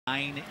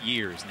9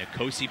 years.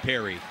 N'Kosi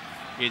Perry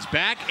is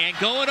back and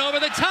going over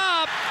the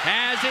top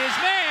as his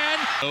man.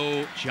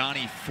 Oh,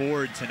 Johnny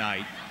Ford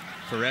tonight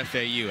for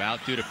FAU,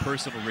 out due to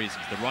personal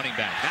reasons. The running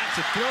back. That's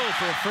a throw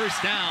for a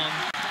first down,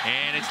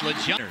 and it's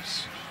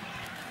LeJohn.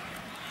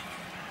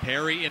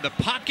 Perry in the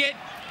pocket.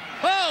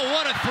 Oh,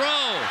 what a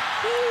throw!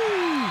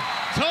 Woo.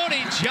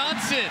 Tony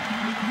Johnson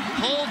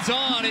holds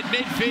on at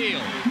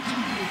midfield.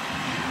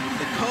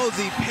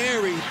 N'Kosi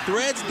Perry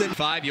threads the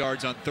 5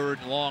 yards on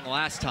 3rd and long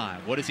last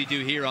time. What does he do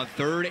here on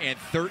 3rd and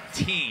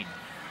 13?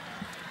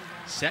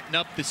 Setting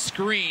up the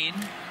screen,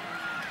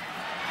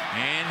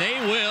 and they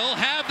will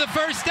have the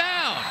first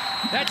down.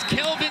 That's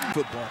Kelvin.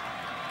 Football.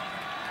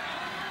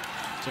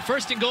 So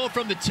 1st and goal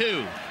from the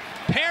 2.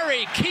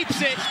 Perry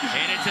keeps it,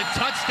 and it's a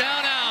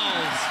touchdown,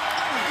 Owls.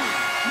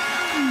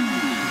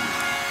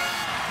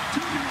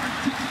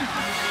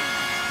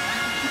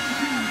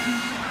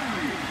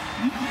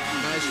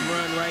 Nice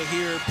run right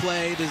here,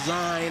 play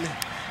designed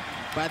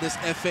by this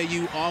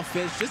FAU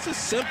offense. Just a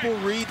simple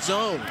read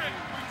zone.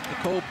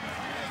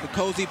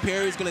 N'Kosi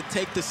Perry's going to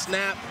take the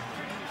snap.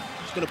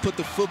 He's going to put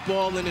the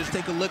football in. Just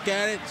take a look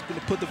at it. He's going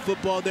to put the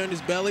football there in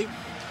his belly.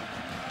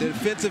 The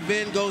defensive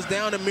end goes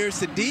down. Amir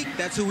Sadiq,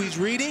 that's who he's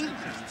reading.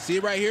 See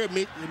it right here.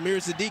 Amir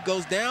Sadiq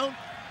goes down.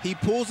 He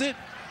pulls it.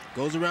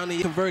 Goes around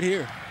the convert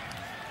here.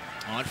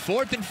 On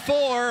 4th and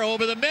 4,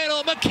 over the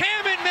middle,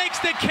 McCammon makes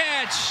the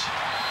catch.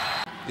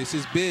 This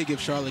is big if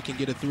Charlotte can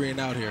get a 3 and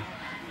out here.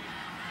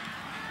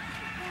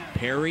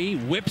 Perry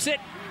whips it,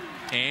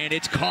 and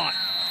it's caught.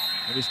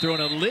 It was thrown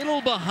a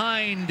little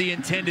behind the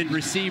intended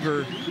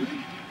receiver,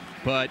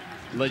 but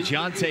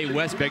LeJohn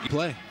Westbeck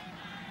play.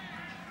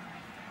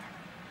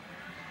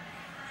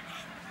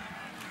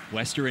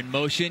 Wester in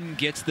motion,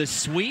 gets the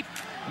sweep,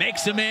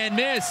 makes a man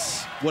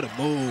miss. What a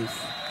move.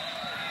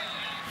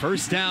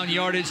 First down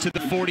yardage to the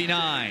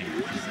 49.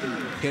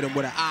 Hit him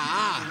with an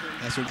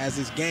That's what, as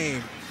this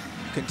game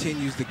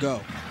continues to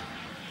go.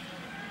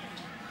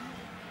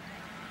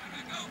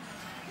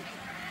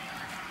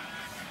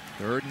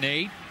 Third and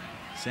 8.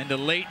 Send a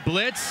late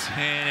blitz,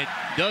 and it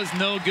does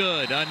no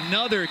good.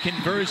 Another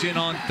conversion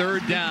on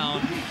 3rd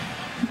down.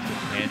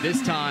 And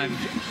this time,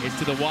 it's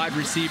to the wide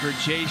receiver,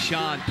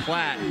 Jay-Sean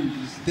Platt.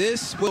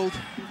 This will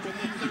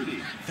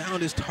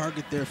found his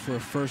target there for a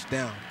first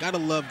down. Gotta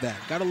love that.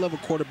 Gotta love a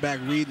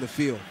quarterback reading the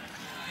field.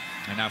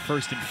 And now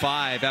 1st and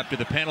 5 after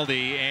the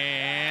penalty,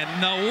 and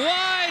the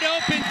wide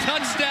open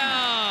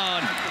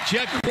touchdown,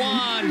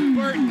 Jaquan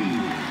Burton.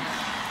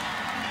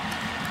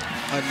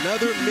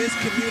 Another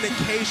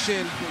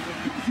miscommunication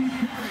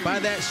by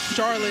that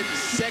Charlotte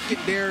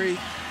secondary.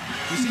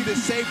 You see the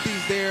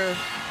safeties there,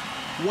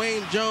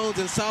 Wayne Jones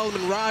and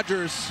Solomon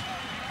Rogers,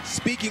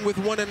 speaking with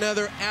one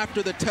another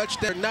after the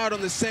touchdown. They're not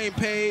on the same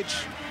page.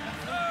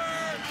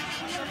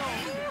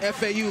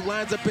 FAU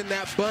lines up in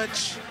that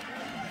bunch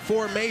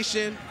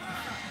formation.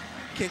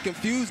 Can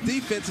confuse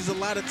defenses a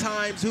lot of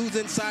times. Who's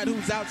inside,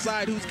 who's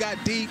outside, who's got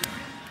deep.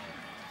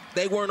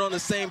 They weren't on the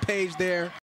same page there.